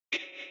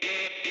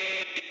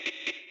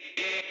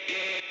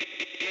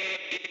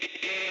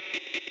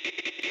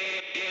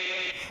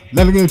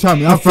Let me try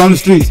me. I'm from the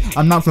streets.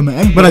 I'm not from the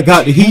end, but I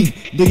got the heat.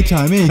 Nigga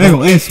chime in. Ain't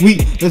gon' end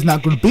sweet. There's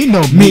not gonna be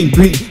no meet and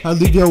greet. I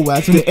leave your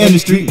ass in the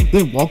industry.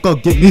 Then walk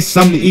up, get Me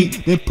something to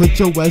eat. Then put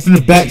your ass In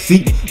the back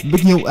seat,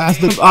 making your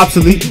ass look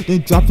obsolete.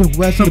 Then drop your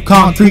ass on The the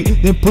concrete,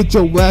 Then put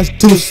your ass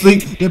to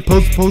sleep. Then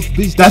post,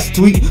 bitch. That's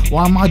tweet.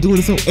 Why am I doing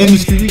this on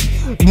industry?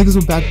 Niggas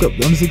will back up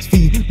on the 6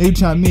 feet. Nigga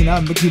try me, I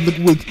make you look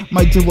weak.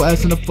 Might dribble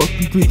ass in the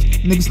fucking creek.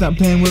 Niggas stop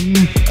playing with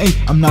me. Hey,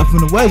 I'm not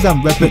from the west,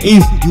 I'm reppin'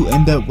 east. You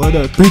end up with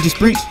a Preachers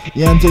preach.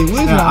 yeah, I'm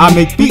Jwizz. Now I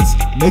make beats.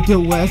 Make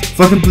your ass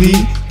Fucking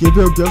bleed. Give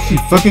her a girl she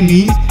Fucking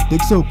needs.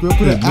 dick so grip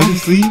with Yeah, an ass nigga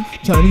sleep.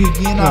 Tryna nigga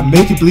again, I I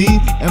make make it bleed.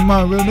 Am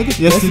I a real nigga?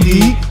 Yes,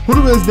 indeed. Who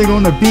the realest nigga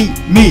on the beat?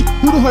 Me.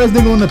 Who the hardest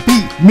nigga on the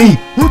beat? Me.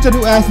 Who try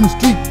to ass in the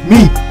street?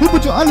 Me. Who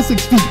put you under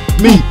 6 feet?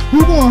 Me.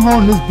 Who going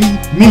hard on this beat?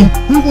 Me.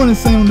 Who going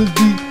insane on this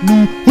beat?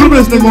 Me. Who the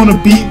best nigga on the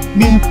beat?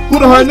 Me. Who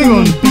the hard nigga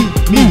on the beat?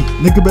 Me.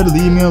 Nigga better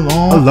leave me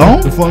alone.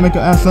 Alone? Before I make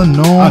your ass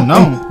unknown.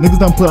 Unknown. Ay, niggas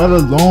don't put out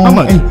alone. How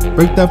much? Ay,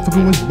 break that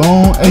fucking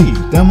wishbone. Ay,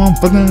 damn, I'm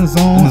fucking in the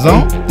zone. In the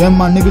zone? Ay, damn,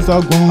 my niggas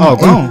all grown. All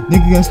Ay, grown.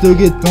 nigga can still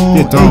get thrown.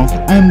 Get thrown.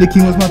 Ay, I am the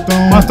king, what's my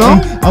throne? My throne?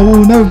 Ay, I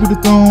will never be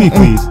the throne. Me, Ay,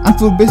 please. I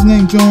feel a bitch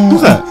named Jones.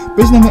 Who's that? Ay,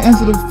 bitch never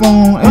answer the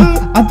phone.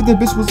 Ay, I think that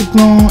bitch was a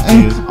clone.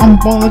 Ay, Yeah.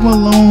 I'm ballin' like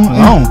Malone.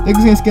 Malone. Ay,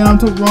 niggas ain't scared, I'm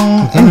too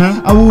wrong. Mhm.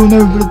 Ay, I will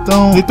never be the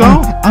throne. The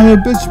throne? Ay, I'm a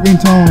bitch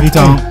ringtone.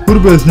 Ringtone. Ay, who the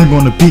best nigga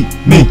on the beat?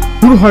 Me.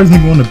 Who the hardest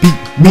nigga on the beat?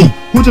 Me.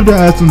 Who took their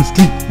ass on the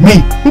street?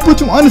 Me. Who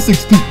put you under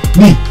 6 feet?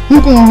 Me. Who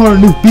going hard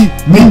on this beat?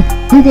 Me.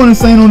 Who going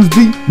insane on this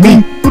beat?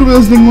 Me. Who the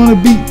realest nigga on the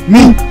beat?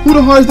 Me. Who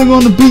the hardest nigga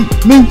on the beat?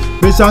 Me.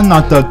 Bitch, I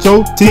knocked out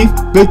your teeth.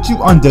 Bitch, you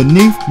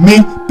underneath me.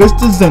 Bitch,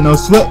 this ain't no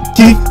sweat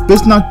key.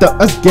 Bitch, knocked out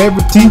us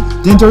guaranteed.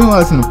 Then throw your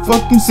ass in the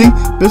fucking sink.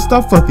 Bitch,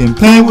 stop fucking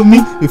playing with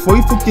me before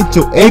you forget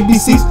your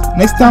ABCs.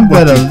 Next time,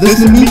 better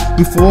listen to me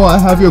Before I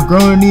have your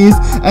girl knees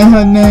and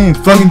her name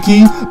fucking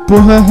key.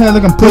 pull her head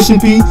like I'm pushing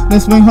P. Then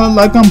swing her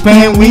like I'm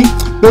playing weak.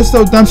 Bitch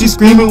so dumb she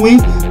screaming weak.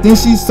 Then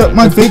she suck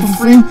my dick for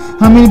free.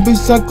 How many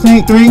bitches I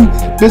claim 3?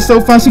 Bitch so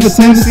fine she was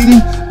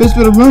Tennessee. Bitch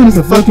better run it's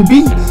a fucking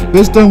beat.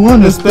 Bitch don't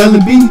want to spell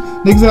and B.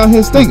 Niggas out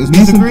here stink, it's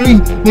disagree.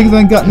 Niggas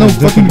ain't got no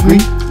fucking degree.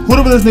 Who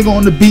the realest nigga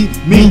on the beat?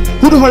 Me.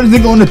 Who the hardest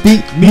nigga on the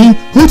beat? Me.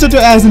 Who took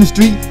your ass in the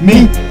street?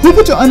 Me. Who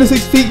put you under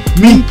 6 feet?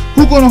 Me.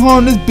 Who going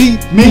hard on this beat?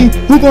 Me.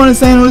 Who going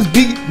insane on this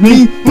beat?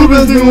 Me. Who the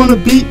realest nigga on the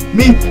beat?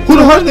 Me. Who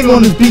the hardest nigga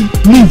on this beat?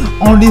 Me.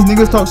 All these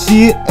niggas talk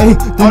shit, ayy.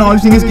 Then all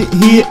these niggas get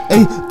hit,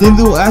 ayy. Them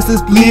little asses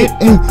split,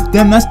 ayy.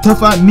 Damn, that's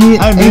tough, I admit,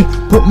 ayy.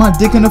 Put my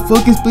dick in the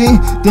fucking split.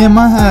 Damn,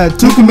 I had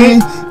 2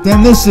 commit.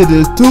 Damn, this shit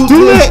is too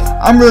lit.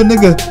 I'm real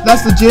nigga,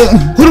 that's legit.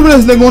 Who the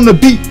realest nigga on the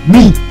beat?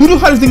 Me. Who the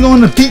hardest nigga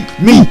on the beat?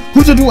 Me.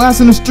 Who took your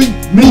ass in the street?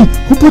 Me.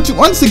 Who put you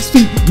on 6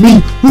 feet?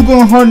 Me. Who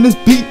going hard on this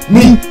beat?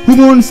 Me. Who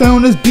going insane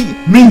on this beat?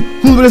 Me.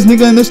 Who the best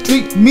nigga in the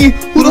street? Me.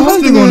 Who the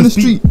hardest nigga on the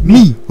street?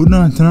 Me. Who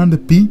done turn on the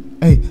beat?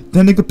 Hey,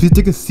 that nigga please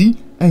take a seat.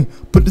 Hey,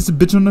 put this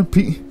bitch on the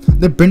beat.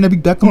 Then bring that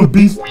beat back on the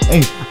beat.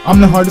 Hey,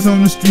 I'm the hardest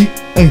on the street.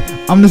 Hey,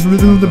 I'm this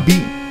rhythm of the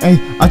beat. Hey,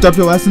 I drop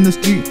your ass in the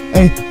street.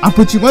 Hey, I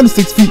put you under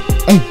 6 feet.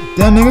 Hey,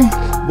 damn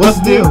nigga, what's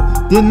the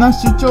deal? Didn't I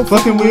shoot your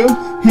fucking wheel?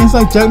 Hands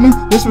like Jackman,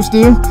 this was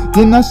still.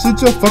 Didn't I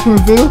shoot your fucking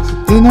reveal?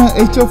 Didn't I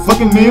ate your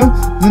fucking meal?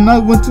 Then I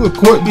went to a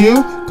court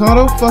deal, caught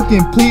a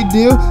fucking plea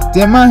deal.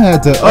 Damn, I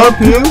had to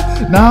uphill.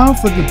 Now I'm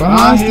fucking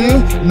behind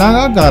still.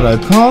 Now I got a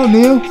call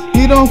Neil.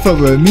 He don't fuck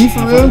with me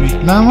for real.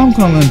 Now I'm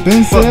calling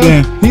Ben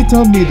Sale. He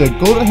told me to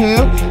go to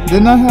hell.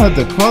 Then I had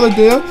to call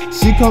Adele.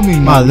 She called me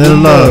my little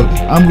love.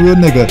 I'm a real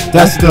nigga,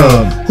 that's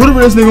dumb. Who the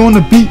realest nigga on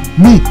the beat?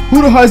 Me.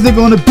 Who the hardest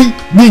nigga on the beat?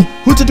 Me.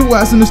 Who took your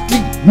ass in the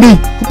street? Me.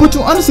 Who put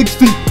you under 6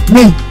 feet?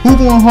 Me. Who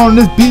going hard on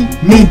this beat?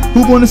 Me.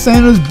 Who going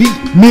insane on this beat?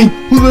 Me.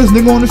 Who the realest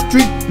nigga on the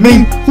street?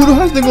 Me. Who the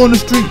hardest nigga on the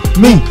street?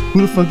 Me.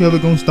 Who the fuck ever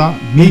gonna stop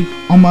me?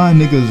 All my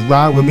niggas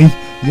ride with me.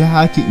 Yeah,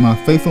 I keep my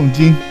faith on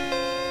G.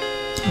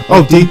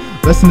 Oh D,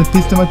 rest in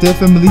peace to my dead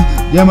family.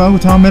 Yeah, my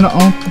time and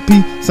Uncle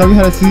P. Sorry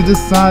how to see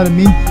this side of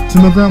me. To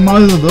my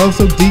grandmother's love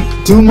so deep.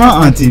 To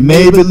my auntie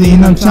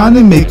Maybelline, I'm trying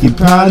to make you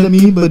proud of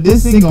me, but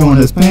this ain't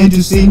gonna spend,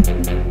 you see.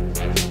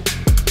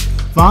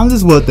 Fun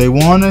is what they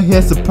wanna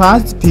hear.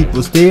 Surprised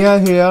people stay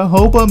out here.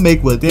 Hope I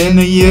make within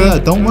a year. I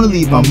don't wanna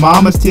leave my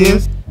mama's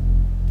tears.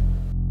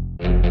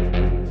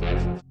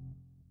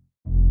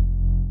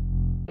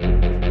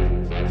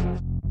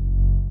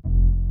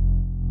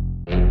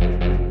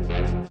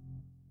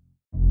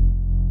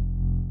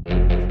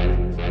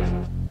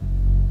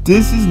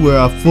 This is where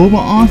I fool my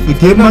arms,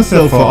 forgive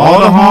myself for all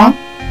the harm.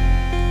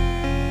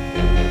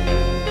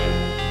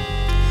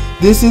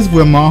 This is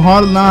where my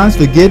heart aligns,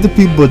 forget the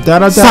people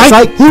that I die.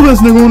 Psych! Who the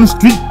nigga on the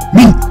street?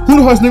 Me. Who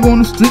the hardest nigga on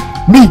the street?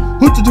 Me.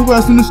 Who took your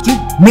ass in the street?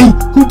 Me.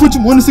 Who put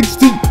you on the 6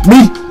 feet?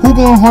 Me. Who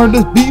going hard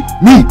this beat?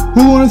 Me.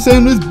 Who wanna say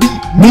on this beat?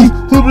 Me.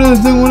 Who put this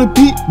nigga on the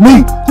beat?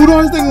 Me. Who the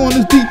hardest nigga on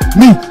this beat?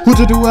 Me. Who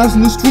took your ass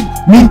in the street?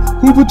 Me.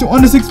 Who put you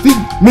on the 6 feet?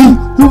 Me.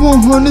 Who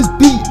going hard on this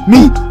beat?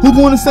 Me. Who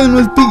going to say on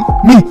this beat?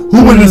 Me.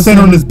 Who wanna say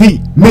on this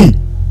beat? Me.